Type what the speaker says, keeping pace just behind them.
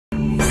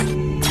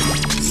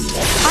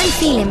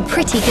feeling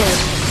pretty good.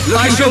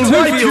 I shall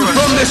wipe you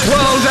from this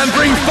world and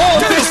bring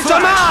forth this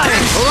demise!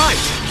 Alright,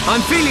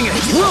 I'm feeling it.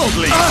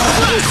 Worldly!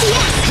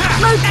 ACS!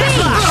 Mode B!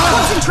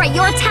 Concentrate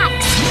your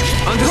attacks!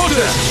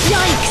 Understood.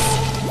 Yikes!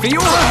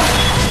 Fiora!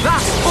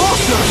 That's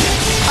awesome!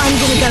 I'm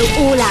gonna go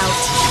all out.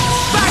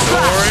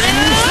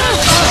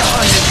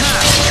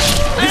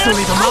 This'll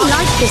leave a I mark.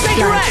 like this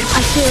flow.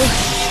 I feel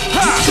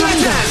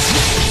stronger.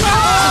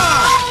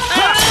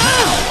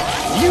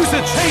 Use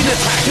a chain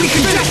attack! We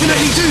can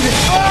definitely do this!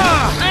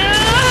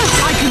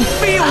 I can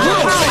feel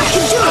this! I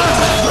can do it!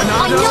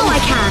 I know I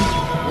can!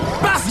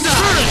 Basta!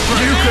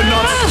 You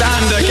cannot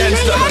stand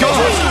against the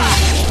gods!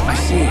 I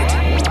see it.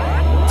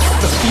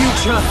 The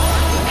future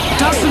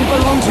doesn't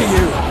belong to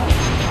you.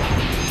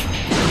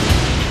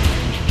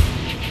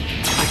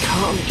 I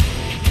can't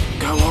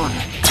go on.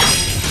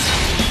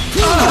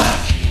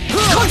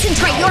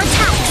 Concentrate your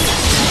attacks!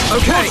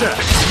 Okay.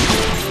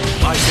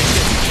 I think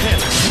it's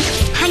careless.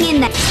 Hang in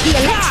there. The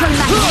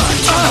electromagnetic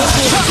charge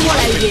will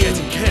swallow you.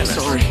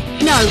 Sorry.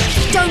 No,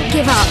 don't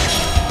give up.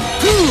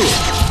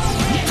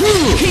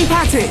 Keep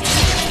at it.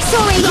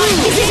 Sorry,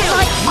 is it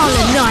like I'll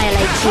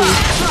annihilate you?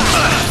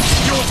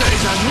 Your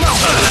days are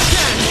numbered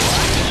again.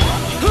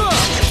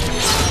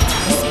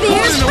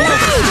 Spears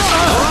blade!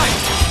 Alright,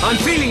 I'm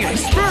feeling it.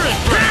 Spirit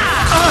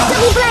breath.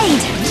 Double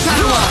blade!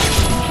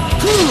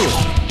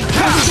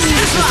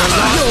 This is the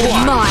last You're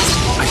one. mine.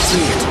 I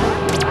see it.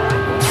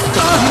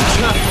 The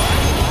future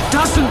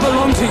doesn't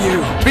belong to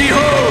you.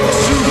 Behold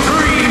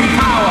supreme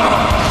power!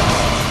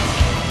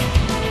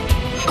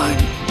 I'm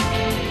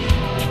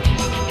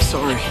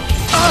sorry.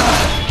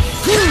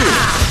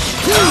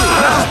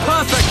 That's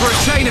perfect for a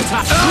chain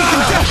attack. We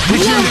can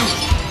definitely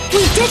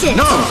We did it!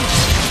 No!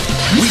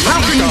 How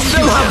can you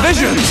still have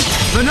visions?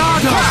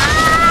 Monado!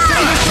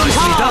 Save us from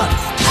harm!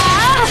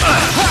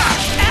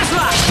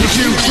 The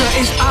future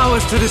is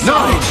ours to decide.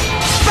 No!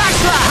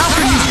 How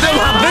can you still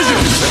have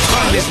visions? The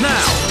time is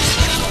now.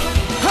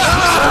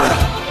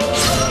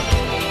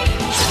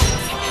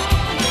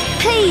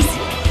 Please,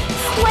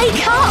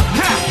 wake up!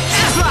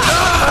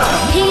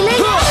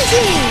 Healing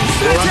energy!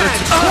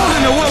 All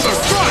in the world of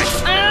strife!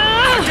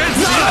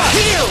 Against the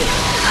heel!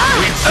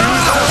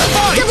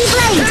 Double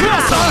blade!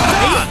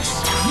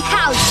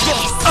 How's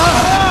this?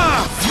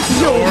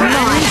 You're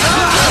mine!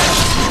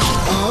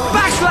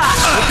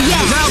 Backslash!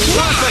 Yes! Now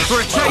perfect for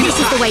a chain This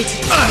is the way to...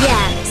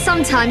 Yeah,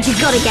 sometimes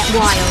you've got to get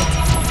wild.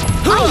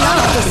 I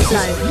like this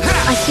flow.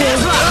 I feel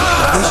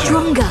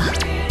stronger.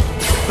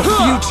 The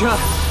future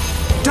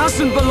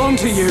doesn't belong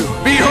to you.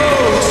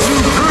 Behold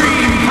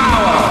supreme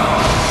power!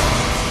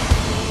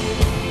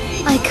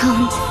 I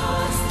can't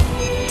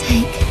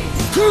take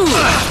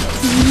more.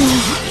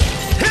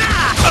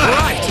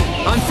 Right,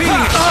 I'm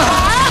feeling it.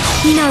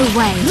 No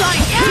way.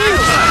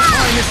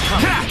 Time is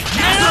coming.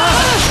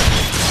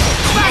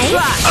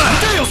 Backslash!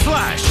 Steel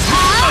slash!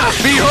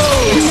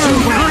 Behold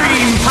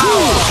supreme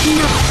power!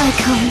 No, I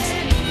can't.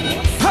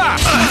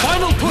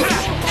 Final push!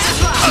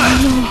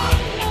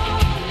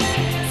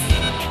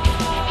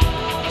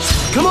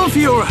 Come on,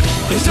 Fiora!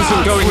 This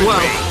isn't going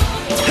well.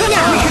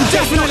 Now, We can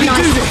definitely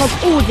nice do to this! have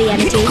all the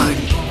energy.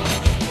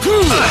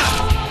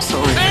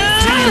 Sorry.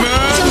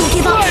 Don't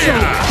give up,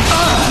 Shulk.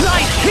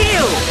 Light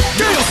heel!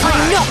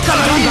 I'm not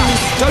gonna lose.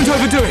 Don't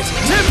overdo it!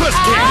 Tempest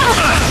kick!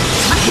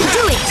 I can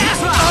do it.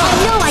 I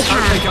know I can.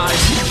 Okay,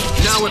 guys.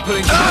 Now we're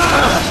putting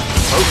together.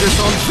 Focus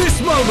on this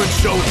moment,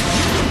 Shulk.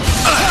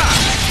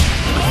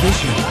 A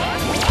vision.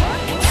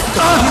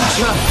 The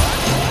future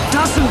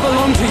doesn't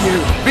belong to you.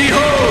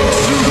 Behold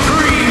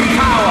supreme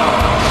power!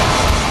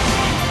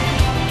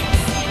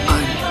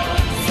 I'm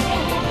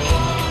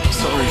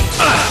sorry.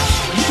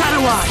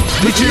 Shadow Eye!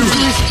 Did you...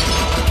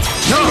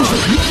 No!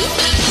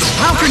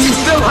 How can you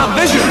still have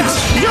visions?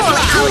 You're out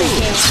of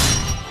here.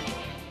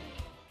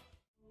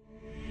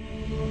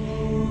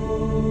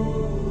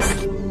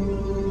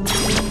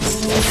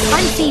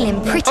 I'm feeling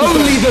pretty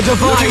Only good. the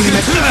divine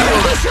material!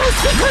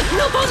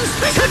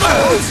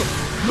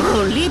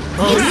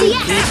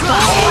 Yes,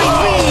 I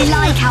really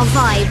like our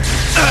vibe.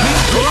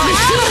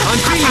 I'm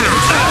feeling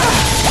it.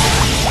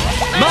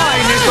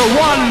 Mine is the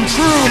one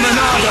true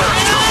Monado!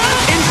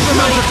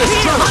 Instrument of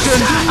destruction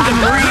and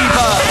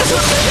rebirth!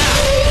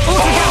 All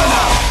together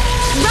now.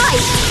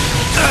 Right.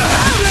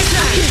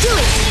 I can do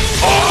it.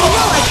 I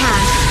know I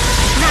can.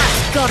 That's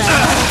gotta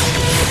hurt.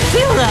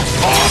 Fiora.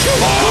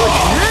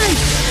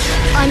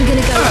 I'm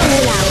gonna go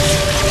all out.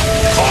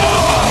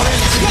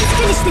 Let's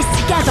finish this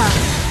together.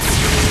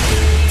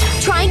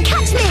 Try and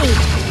catch me!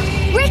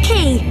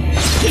 Riki!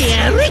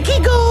 Here, Riki,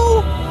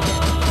 go!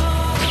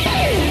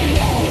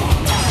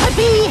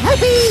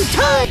 Happy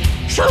time!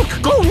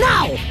 Shulk, go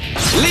now!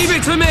 Leave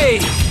it to me.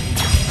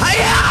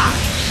 Hiya!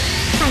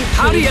 Thank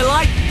How do you. you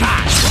like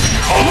that?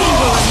 You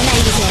were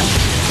amazing.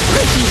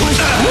 Riki wants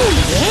to move,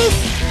 yes?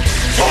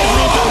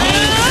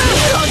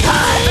 Hero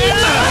time!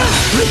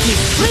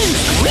 Riki's friends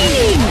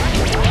winning!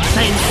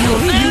 Thank you,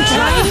 Riki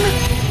time!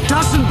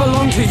 Doesn't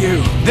belong to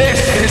you. This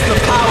is the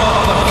power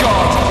of a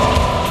god!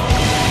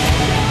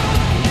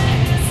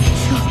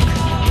 Shulk.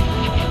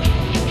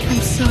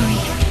 I'm sorry.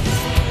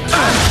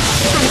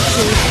 Thank you.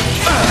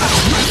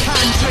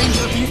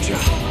 future.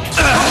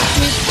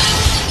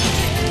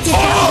 Did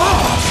that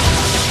work?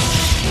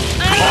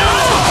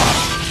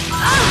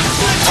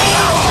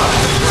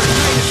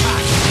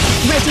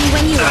 Ready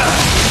when you are.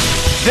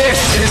 This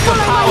is the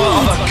power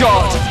of a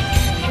god.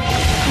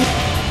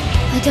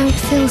 I don't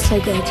feel so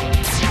good.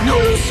 No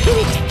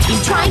spirit.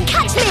 Try and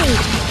catch me!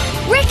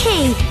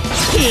 Riki!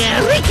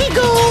 Here, Riki,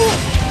 go!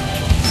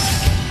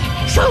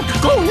 Shulk,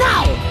 go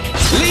now!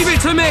 Leave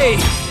it to me!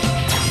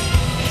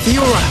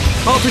 Fiora,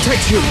 I'll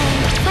protect you.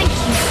 Thank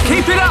you.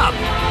 Keep it up!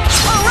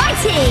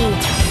 Alrighty!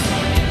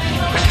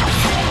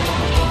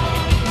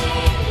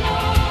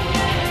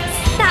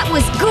 That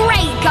was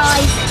great,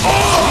 guys!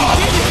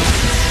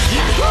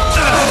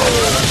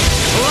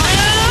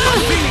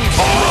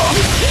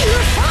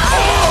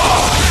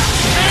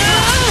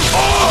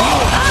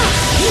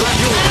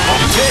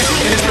 This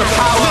is the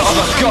power of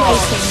a god.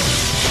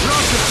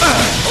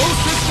 All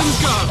systems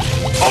go.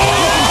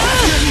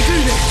 Can you do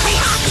this?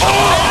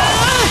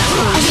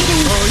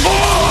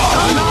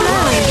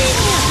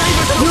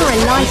 You're a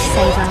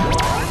lifesaver.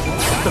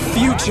 The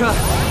future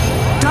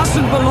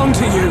doesn't belong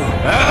to you.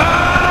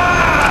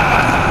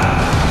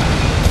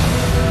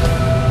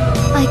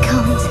 I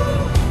can't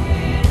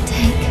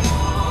take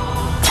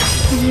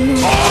any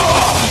more.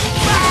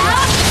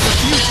 The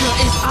future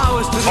is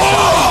ours to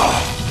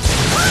decide.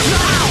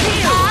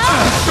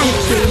 Thank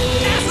you.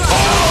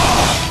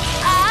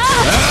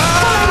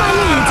 Follow my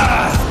lead.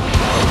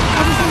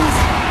 Everything's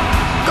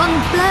gone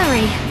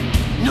blurry.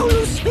 No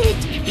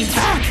spirit is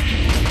back!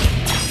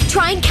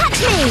 Try and catch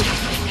me!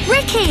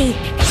 Riki!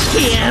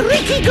 Here,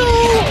 Riki, go!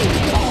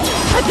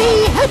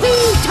 Happy,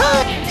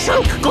 turn!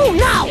 Shulk, go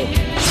now!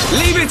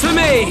 Leave it to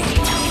me.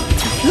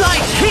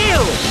 Light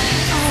heal!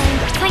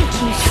 Thank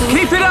you, Shulk.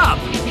 Keep it up.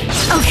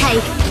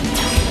 Okay,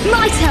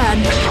 my turn!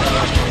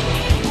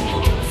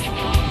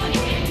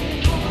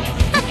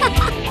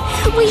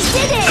 We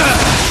did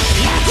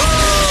it!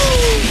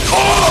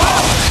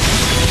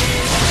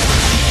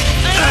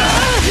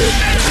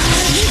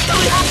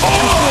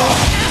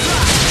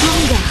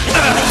 Stronger.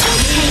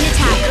 Chain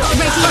attack.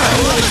 Ready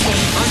and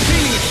waiting. I'm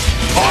feeling it.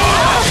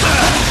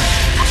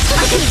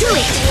 I can do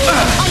it!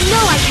 I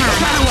know I can!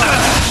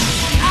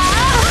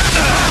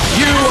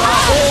 You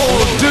are all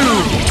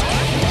doomed.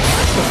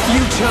 The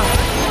future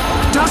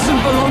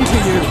doesn't belong to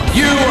you.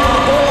 You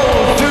are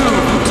all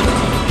doomed.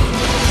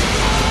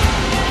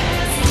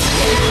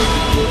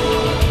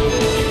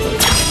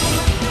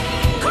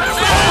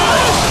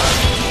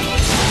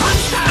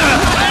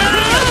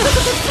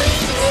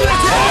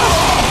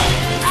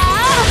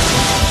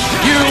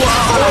 You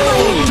are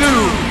all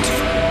doomed.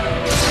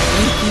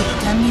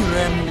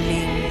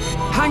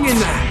 Hang in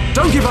there.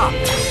 Don't give up.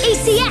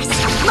 ECS!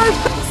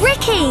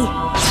 Riki!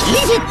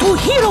 Leave it to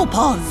Hero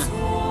Pon!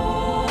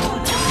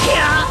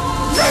 Here!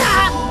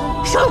 There!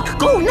 Shulk,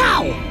 go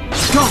now!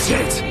 Got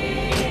it.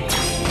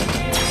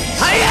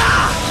 Hiya!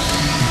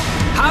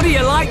 How do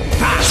you like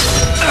that?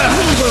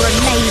 You were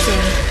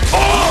amazing!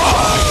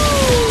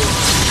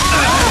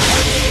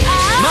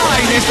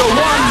 Mine is the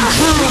one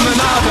true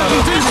Monado,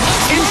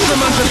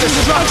 instrument of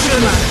destruction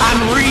and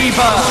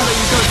rebirth.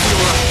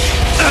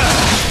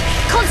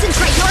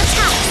 Concentrate your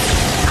attacks!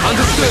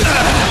 Understood.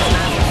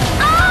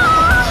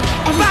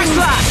 Everything's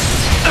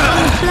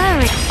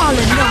blurry. I'll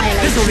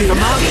annihilate This will be the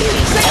mark.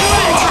 That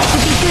attack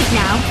would be good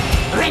now.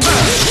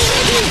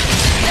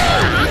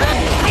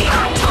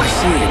 I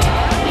see it.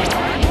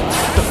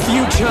 The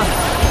future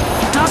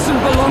doesn't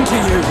belong to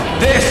you.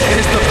 This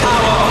is the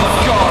power of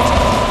a god.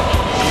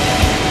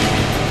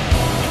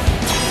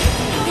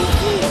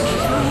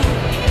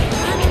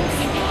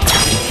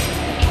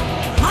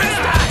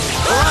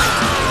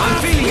 I'm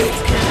feeling it.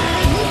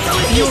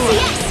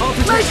 ECS! I'll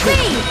Mode protect 3!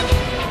 you.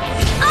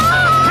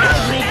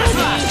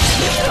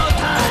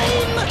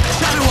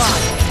 Shadow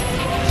Eye.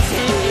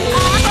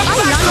 I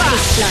like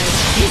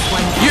this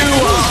flow. You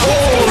are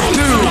all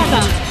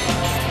doomed.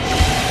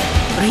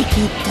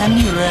 Riki,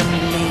 tummy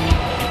rumbling.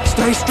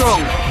 Stay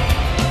strong.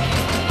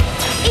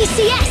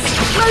 ECS!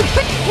 Mode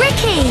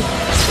Riki!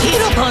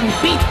 Hero Pon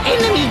beat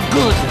enemy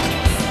good!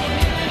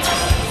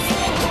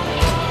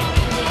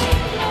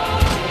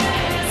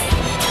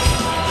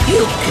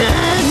 You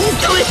can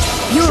do it!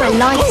 You're a Go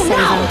lifesaver.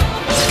 now!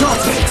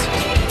 Got it.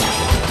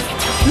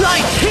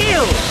 Light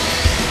heal!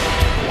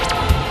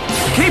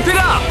 Keep it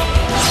up.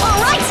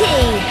 Alrighty!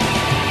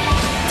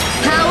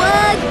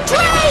 Power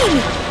drain!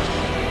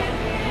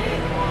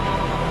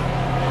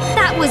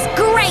 That was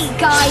great,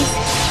 guys!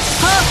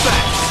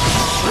 Perfect.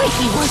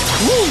 Riki was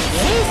cool,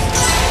 yes?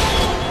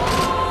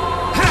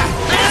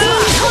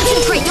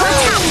 Concentrate your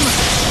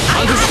attacks!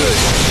 Understood.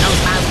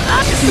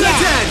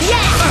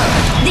 Yeah!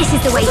 This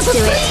is the way to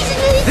do it.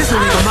 This will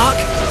leave a mark.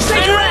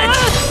 Stay correct.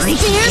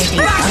 Spears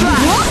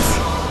What?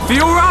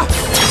 Fiora,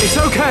 it's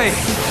okay.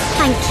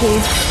 Thank you.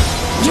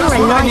 You're a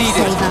what I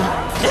needed.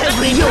 lifesaver.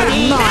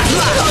 Everybody, mine.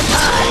 hero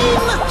time!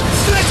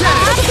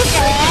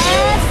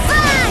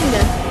 Fang!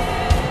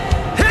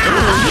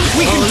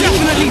 We can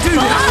definitely do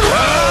this.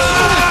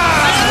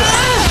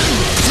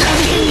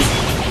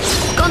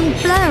 Gone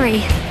blurry.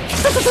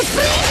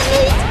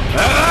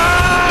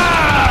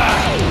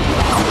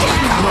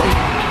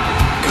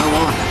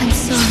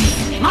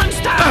 sorry.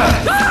 Monster!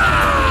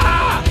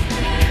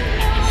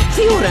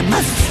 Fiora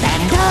must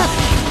stand up.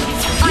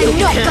 I'm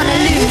not gonna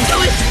lose. Do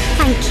it.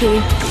 Thank you.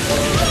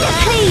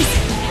 Please,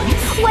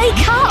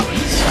 wake up.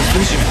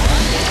 Vision.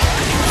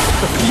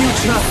 The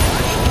future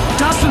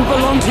doesn't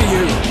belong to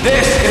you.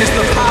 This is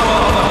the power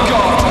of a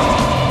god.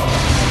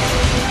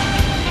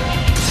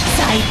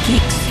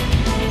 Sidekicks.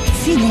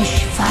 Finish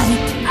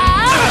fight.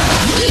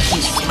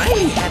 Riki's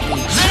smiling happy.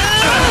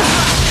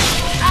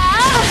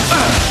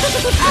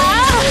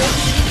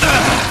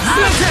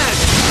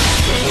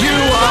 You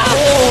are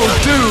all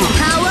doomed.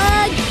 Power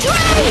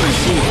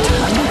drain.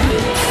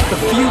 The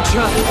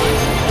future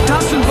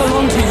doesn't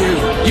belong to you.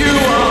 You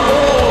are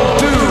all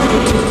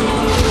doomed.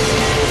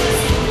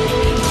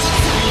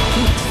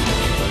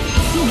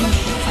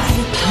 Finish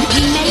fight.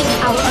 We make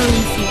our own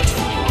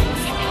future.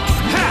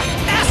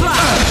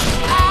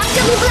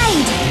 Double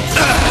blade.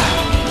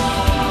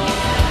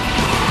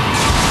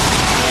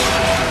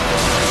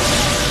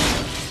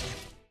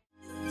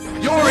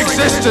 Your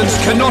existence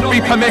cannot be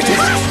permitted.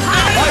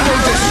 I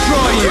will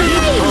destroy you.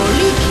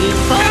 Riki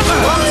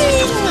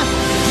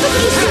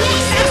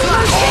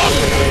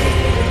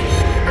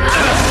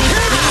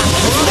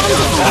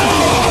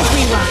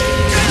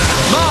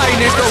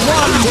Mine is the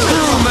one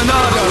true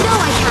Monado.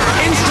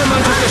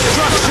 Instrument of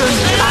destruction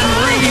and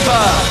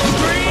rebirth.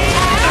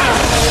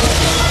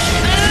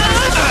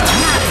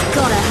 That's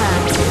gotta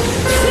hurt.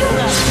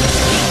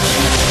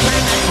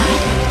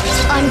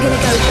 I'm gonna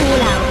go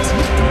all out.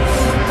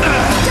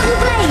 Double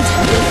blade.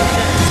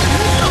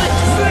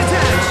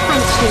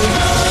 Thank you.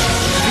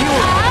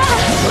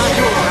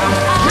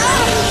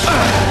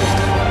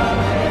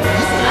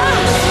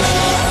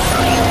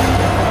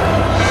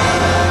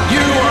 You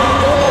are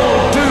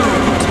all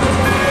doomed.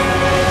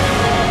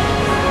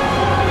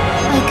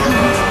 I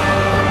can't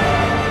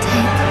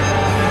take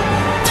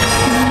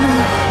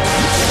anymore.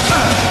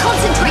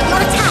 Concentrate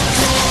your attacks.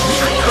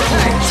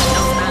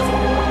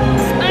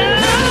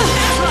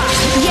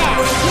 Yeah.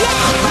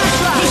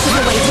 This is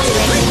the way to do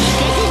it.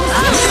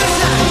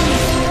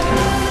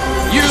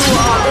 You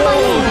are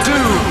all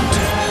doomed.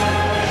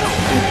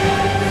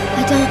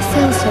 I don't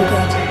feel so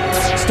good.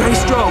 Stay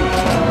strong.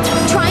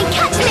 Try and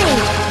catch me!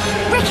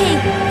 Riki,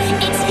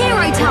 it's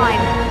hero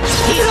time!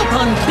 Heal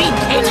upon big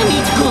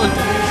enemy good.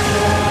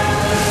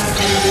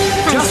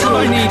 Just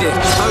what I needed.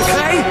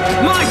 Okay?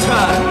 My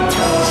turn.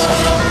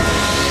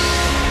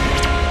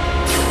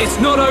 It's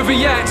not over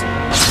yet.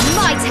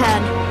 My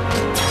turn!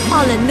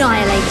 I'll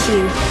annihilate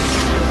you.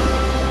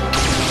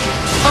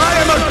 I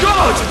am a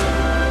god.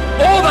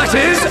 All that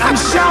is and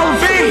shall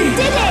You be.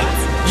 did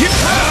it!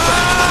 You.